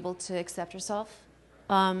being able to accept yourself.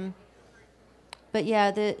 But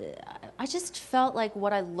yeah, I just felt like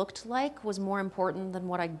what I looked like was more important than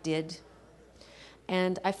what I did.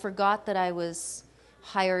 And I forgot that I was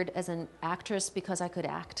hired as an actress because I could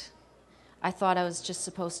act. I thought I was just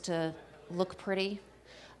supposed to look pretty,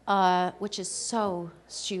 which is so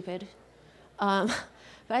stupid.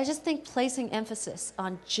 But I just think placing emphasis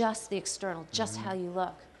on just the external, just how you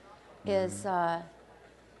look, is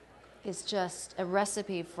just a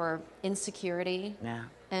recipe for insecurity. Yeah.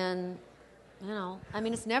 And, I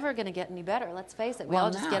mean, it's never going to get any better. Let's face it. We Well,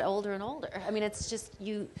 all just no. get older and older. I mean, it's just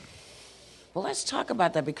you. Well, let's talk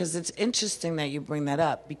about that because it's interesting that you bring that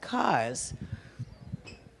up because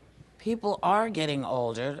people are getting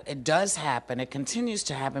older. It does happen. It continues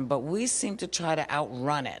to happen, but we seem to try to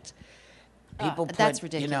outrun it. People put, that's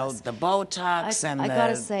ridiculous. the Botox and I the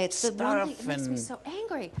gotta say, it's the one thing stuff that makes me and so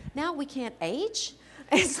angry. Now we can't age.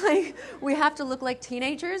 It's like we have to look like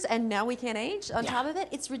teenagers, and now we can't age on top of it.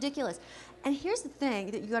 It's ridiculous. And here's the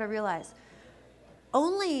thing that you got to realize: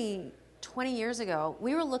 only 20 years ago,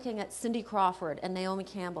 we were looking at Cindy Crawford and Naomi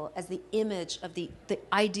Campbell as the image of the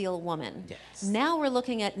ideal woman. Yes. Now we're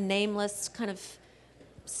looking at nameless, kind of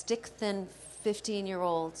stick-thin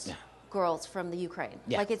 15-year-olds. Girls from the Ukraine.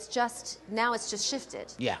 Yeah. Like now it's just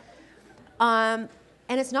shifted. yeah.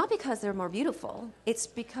 And it's not because they're more beautiful. It's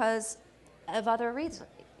because of other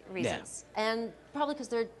reasons. And probably because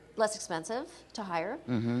they're less expensive to hire.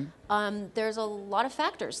 There's a lot of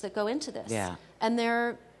factors that go into this. Yeah. And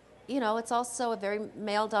they're, it's also a very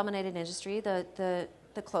male-dominated industry, the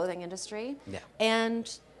clothing industry. Yeah.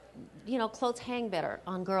 And, clothes hang better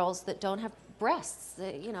on girls that don't have breasts.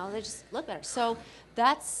 They just look better. So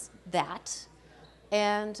that's that.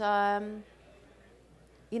 And, and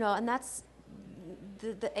that's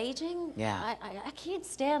the aging. Yeah. I can't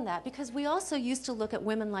stand that, because we also used to look at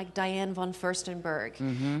women like Diane von Furstenberg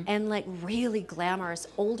and like really glamorous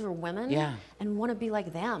older women and want to be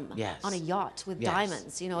like them on a yacht with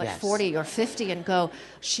diamonds, at 40 or 50 and go,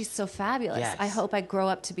 she's so fabulous. Yes. I hope I grow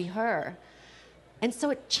up to be her. And so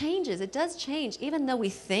it changes. It does change, even though we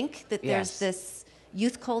think that there's this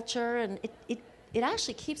youth culture, and it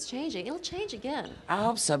actually keeps changing. It'll change again. I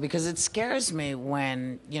hope so, because it scares me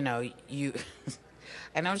when, you,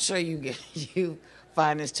 and I'm sure you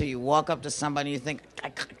find this too. You walk up to somebody and you think,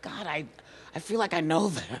 God, I feel like I know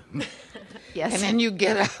them. Yes. And then you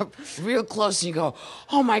get up real close and you go,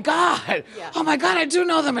 oh my God, oh my God, I do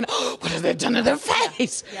know them. And what have they done to their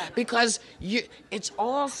face? Yeah. Because it's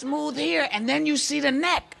all smooth here, and then you see the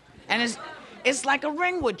neck, and it's like a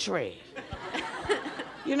ringwood tree.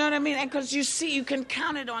 You know what I mean? Because you can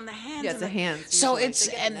count it on the hands. Yeah, it's the hands. So usually. it's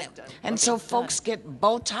They get the neck done. and so folks get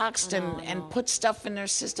Botoxed I know. and put stuff in their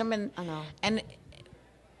system, I know. and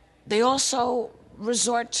they also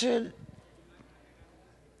resort to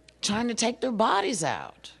trying to take their bodies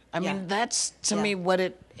out. I mean, that's to me what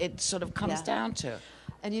it sort of comes down to.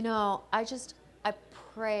 And I just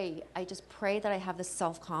pray that I have the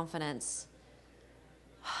self-confidence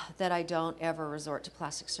that I don't ever resort to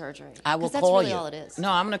plastic surgery. I will 'Cause that's call really you. all it is.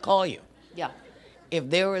 No, I'm going to call you. Yeah.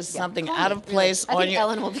 If there is something Call out me, of place really. on I think your...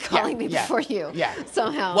 Ellen will be calling me before you. Yeah.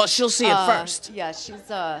 Somehow. Well, she'll see it first. Yeah, she's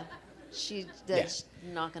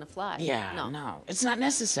not going to fly. Yeah, no. It's not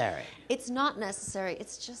necessary. It's not necessary.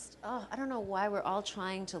 It's just, I don't know why we're all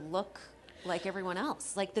trying to look like everyone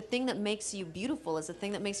else. Like, the thing that makes you beautiful is the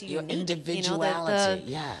thing that makes you Your unique. individuality,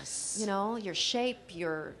 yes. Your shape,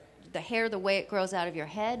 the hair, the way it grows out of your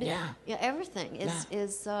head. Yeah. Everything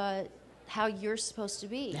is how you're supposed to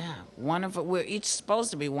be. Yeah, we're each supposed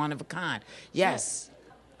to be one of a kind. Yes.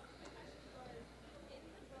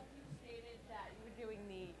 Stated that you were doing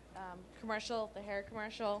the commercial, the hair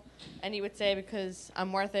commercial, and you would say, because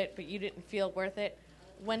I'm worth it, but you didn't feel worth it.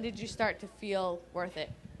 When did you start to feel worth it?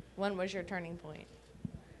 When was your turning point?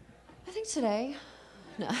 I think today.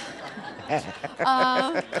 No.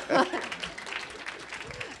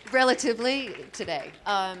 Relatively today.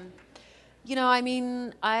 My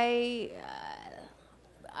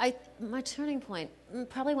turning point,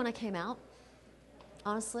 probably when I came out,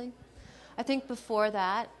 honestly. I think before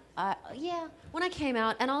that, when I came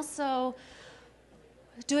out, and also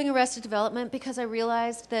doing Arrested Development, because I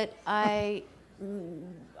realized that I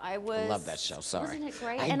was... I love that show, sorry. Wasn't it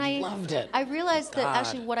great? I loved it. I realized that God.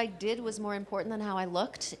 actually what I did was more important than how I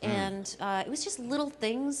looked, and it was just little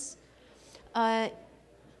things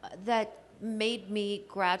that made me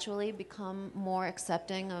gradually become more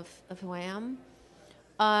accepting of who I am.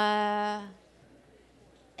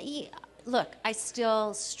 Look, I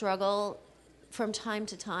still struggle from time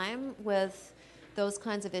to time with those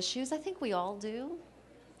kinds of issues. I think we all do,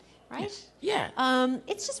 right? Yeah.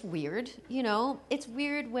 It's just weird, It's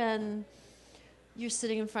weird when you're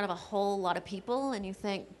sitting in front of a whole lot of people and you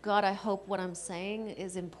think, God, I hope what I'm saying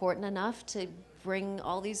is important enough to bring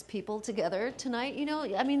all these people together tonight.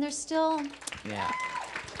 There's still... Yeah.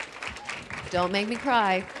 Don't make me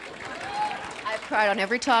cry. I've cried on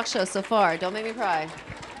every talk show so far. Don't make me cry.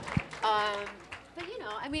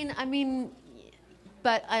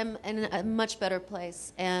 But I'm in a much better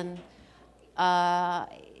place, and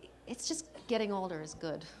it's just getting older is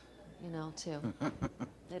good, too.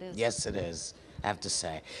 It is. Yes, it is, I have to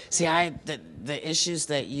say. See, the issues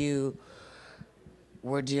that you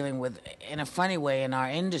were dealing with in a funny way in our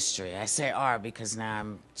industry, I say our because now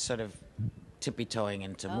I'm sort of tippy-toeing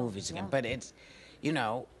into movies again, but it's,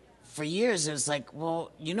 for years it was like, well,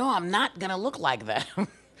 I'm not going to look like that.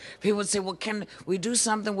 People would say, well, can we do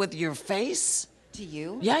something with your face? Do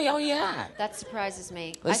you? Yeah, oh yeah. That surprises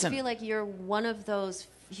me. Listen. I feel like you're one of those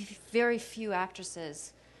very few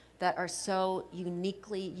actresses that are so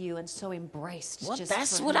uniquely you and so embraced. Well, just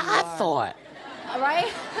that's for what who you I are. thought. All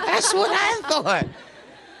right? That's what I thought.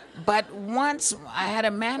 But once I had a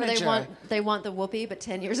Or manager. they want the whoopee, but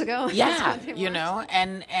 10 years ago? That's Yeah, what they want?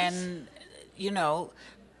 and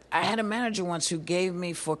I had a manager once who gave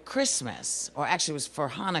me for Christmas, or actually it was for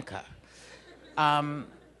Hanukkah,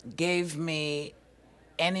 gave me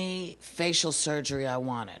any facial surgery I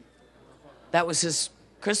wanted. That was his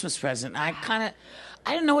Christmas present. I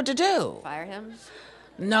didn't know what to do. Fire him?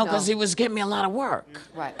 No, because No. he was giving me a lot of work.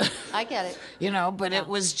 Right. I get it. But Yeah.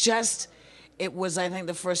 it was, I think,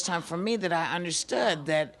 the first time for me that I understood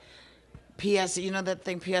that P.S., that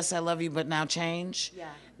thing, P.S. I love you, but now change? Yeah.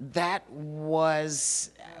 That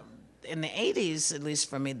was, in the 80s, at least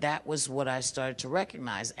for me, that was what I started to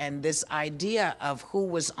recognize. And this idea of who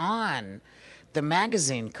was on the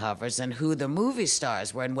magazine covers and who the movie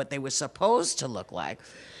stars were and what they were supposed to look like,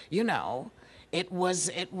 it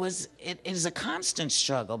is a constant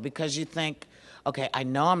struggle because you think, okay, I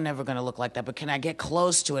know I'm never going to look like that, but can I get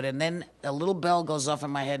close to it? And then a little bell goes off in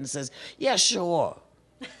my head and says, yeah, sure.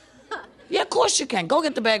 Yeah, of course you can. Go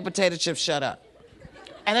get the bag of potato chips, shut up.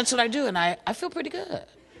 And that's what I do, and I feel pretty good.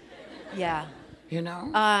 Yeah.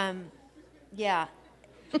 Yeah.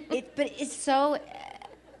 But it's so...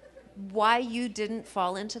 why you didn't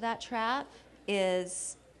fall into that trap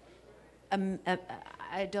is...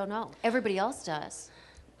 I don't know. Everybody else does.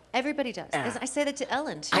 Everybody does. I say that to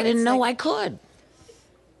Ellen, too. I didn't know I could.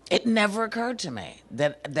 It never occurred to me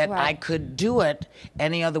that Right. I could do it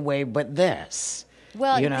any other way but this.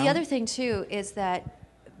 Well, the other thing, too, is that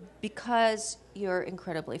because you're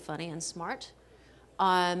incredibly funny and smart,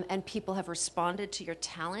 and people have responded to your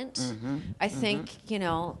talent, I think,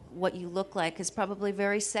 what you look like is probably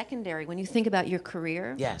very secondary when you think about your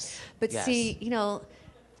career. Yes. But yes. see,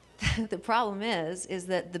 the problem is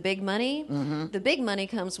that the big money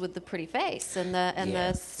comes with the pretty face and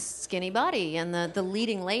the skinny body and the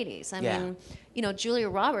leading ladies. I mean, Julia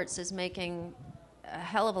Roberts is making a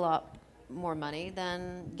hell of a lot more money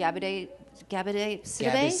than Gabby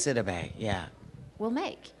Sidibe, yeah. will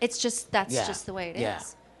make. It's just that's Yeah. just the way it Yeah.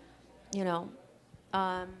 is.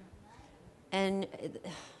 And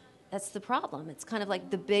that's the problem. It's kind of like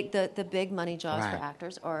the big money jobs Right. for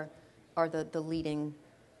actors are the leading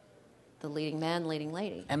man, leading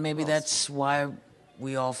lady. And maybe that's why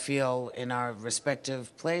we all feel in our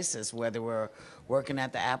respective places, whether we're working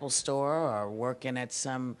at the Apple store or working at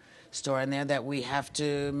some store in there, that we have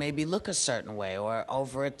to maybe look a certain way, or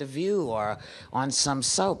over at The View or on some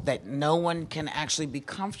soap, that no one can actually be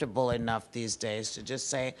comfortable enough these days to just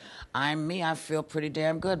say, I'm me, I feel pretty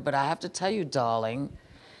damn good. But I have to tell you, darling,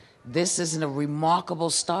 this is a remarkable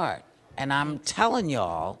start. And I'm telling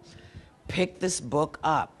y'all, pick this book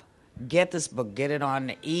up. Get this book. Get it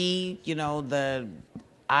on the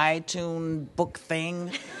iTunes book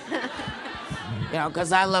thing.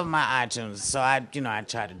 Because I love my iTunes, so I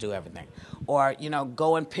try to do everything. Or,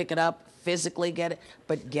 go and pick it up, physically get it,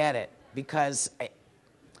 but get it. Because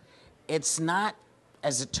it's not,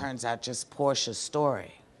 as it turns out, just Portia's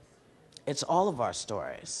story. It's all of our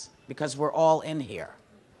stories, because we're all in here.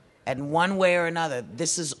 And one way or another,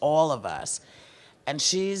 this is all of us. And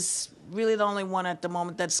she's really the only one at the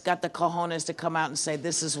moment that's got the cojones to come out and say,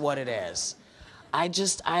 this is what it is. I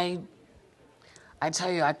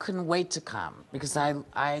tell you, I couldn't wait to come, because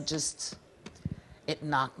it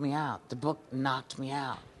knocked me out. The book knocked me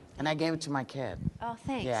out. And I gave it to my kid. Oh,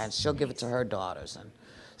 thanks. Yeah, and she'll give it to her daughters and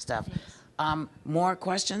stuff. More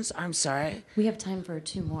questions? I'm sorry. We have time for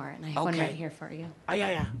 2 more, and I have one Okay. right here for you. Oh,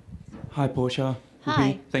 yeah. Hi, Portia.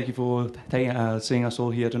 Hi. Thank you for seeing us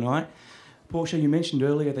all here tonight. Portia, you mentioned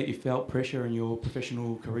earlier that you felt pressure in your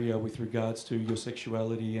professional career with regards to your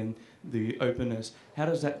sexuality and the openness. How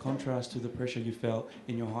does that contrast to the pressure you felt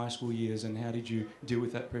in your high school years, and how did you deal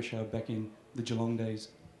with that pressure back in the Geelong days?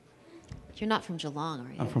 You're not from Geelong,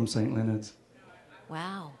 are you? I'm from St Leonard's,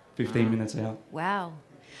 Wow. 15 minutes out. Wow.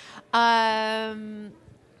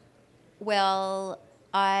 Well,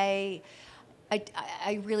 I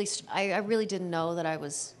really didn't know that I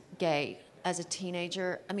was gay as a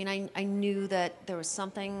teenager. I mean, I knew that there was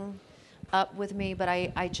something up with me, but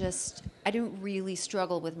I didn't really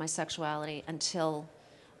struggle with my sexuality until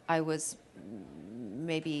I was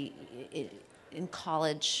maybe in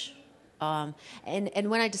college. And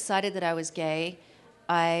when I decided that I was gay,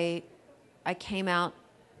 I came out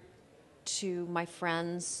to my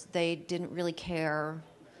friends. They didn't really care.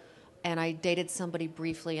 And I dated somebody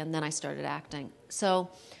briefly, and then I started acting. So,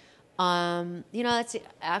 that's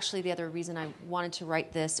actually the other reason I wanted to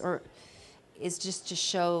write this, is just to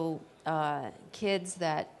show kids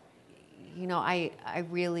that, I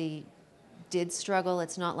really did struggle.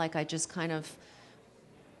 It's not like I just kind of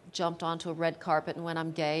jumped onto a red carpet and when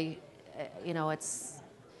I'm gay,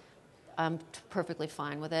 I'm perfectly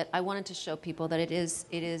fine with it. I wanted to show people that it is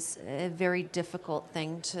a very difficult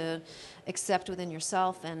thing to accept within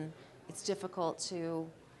yourself, and it's difficult to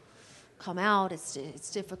come out. It's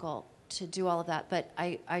difficult to do all of that. But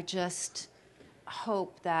I just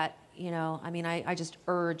hope that I mean, I just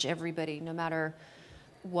urge everybody, no matter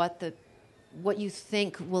what you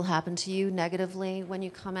think will happen to you negatively when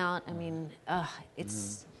you come out. I mean,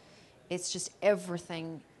 it's just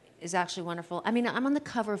everything is actually wonderful. I mean, I'm on the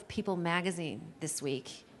cover of People magazine this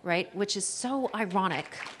week, right? Which is so ironic.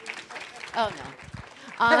 Oh no.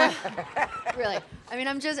 Really. I mean,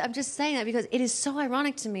 I'm just saying that because it is so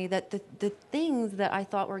ironic to me that the things that I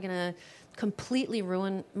thought were going to completely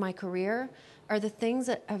ruin my career are the things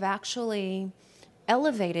that have actually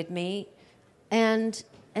elevated me and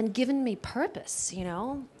given me purpose,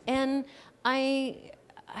 And I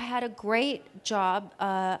had a great job.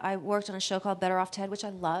 I worked on a show called Better Off Ted, which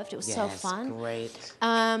I loved. It was so fun. Great.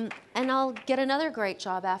 And I'll get another great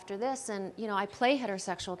job after this. And, I play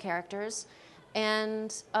heterosexual characters.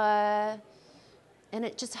 And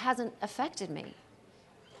it just hasn't affected me.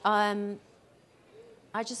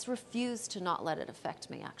 I just refuse to not let it affect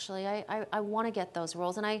me, actually. I want to get those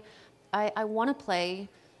roles. And I want to play,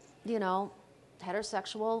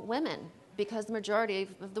 heterosexual women, because the majority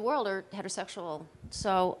of the world are heterosexual.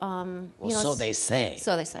 So, so they say.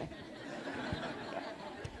 So they say.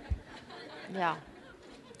 Yeah.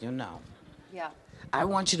 Yeah. I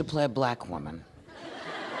want you to play a black woman.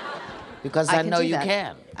 Because I I can know do you that.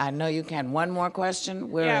 can. I know you can. One more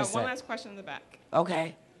question? Where is it? One last question in the back.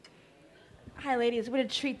 Okay. Hi, ladies. What a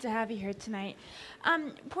treat to have you here tonight.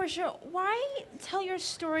 Portia, why tell your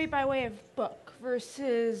story by way of book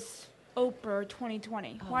versus Oprah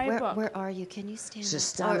 2020? Why a book? Where are you? Can you stand up? Just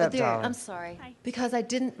stand up, there. darling. I'm sorry. Hi. Because I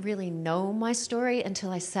didn't really know my story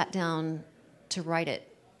until I sat down to write it.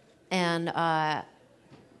 And I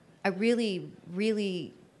really,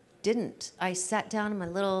 really didn't. I sat down in my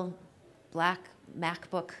little black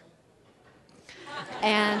MacBook.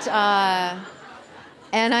 And I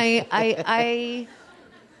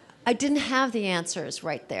didn't have the answers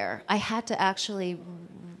right there. I had to actually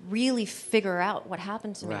really figure out what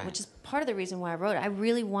happened to me, which is part of the reason why I wrote it. I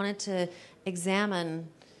really wanted to examine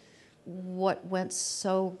what went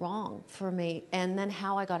so wrong for me and then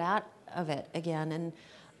how I got out of it again. And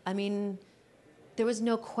I mean, there was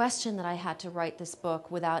no question that I had to write this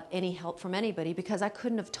book without any help from anybody, because I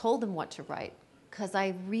couldn't have told them what to write, because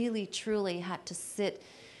I really, truly had to sit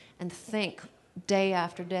and think day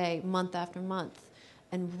after day, month after month,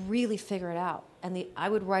 and really figure it out. And I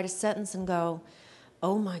would write a sentence and go,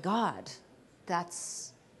 oh my God,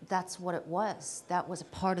 that's what it was. That was a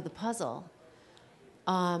part of the puzzle.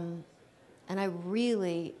 And I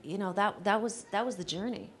really, that was the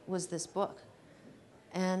journey, was this book.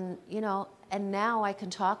 And, and now I can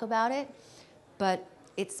talk about it, but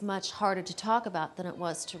it's much harder to talk about than it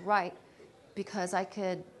was to write, because I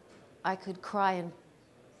could cry and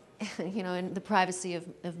in the privacy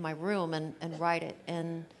of my room and write it.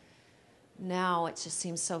 And now it just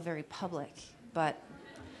seems so very public. But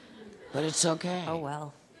it's okay. Oh,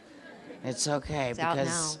 well. It's okay, It's out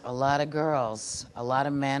because now. a lot of girls, a lot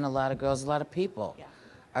of men, a lot of girls, a lot of people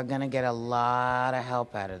are going to get a lot of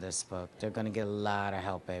help out of this book. They're going to get a lot of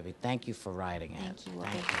help, baby. Thank you for writing it. Thank you.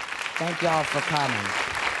 Thank you. Thank you all for coming.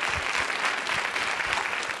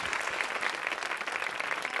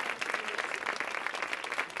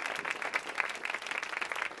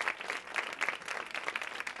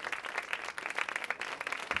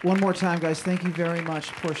 One more time, guys. Thank you very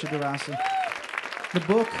much, Portia de Rossi. The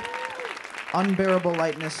book, Unbearable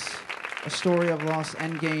Lightness, A Story of Loss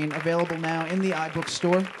and Gain, available now in the iBook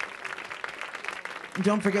store. And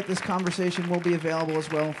don't forget, this conversation will be available as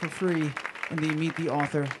well for free in the Meet the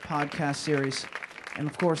Author podcast series. And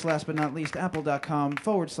of course, last but not least,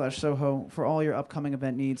 apple.com/Soho for all your upcoming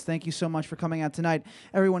event needs. Thank you so much for coming out tonight.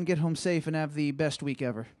 Everyone get home safe and have the best week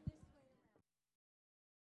ever.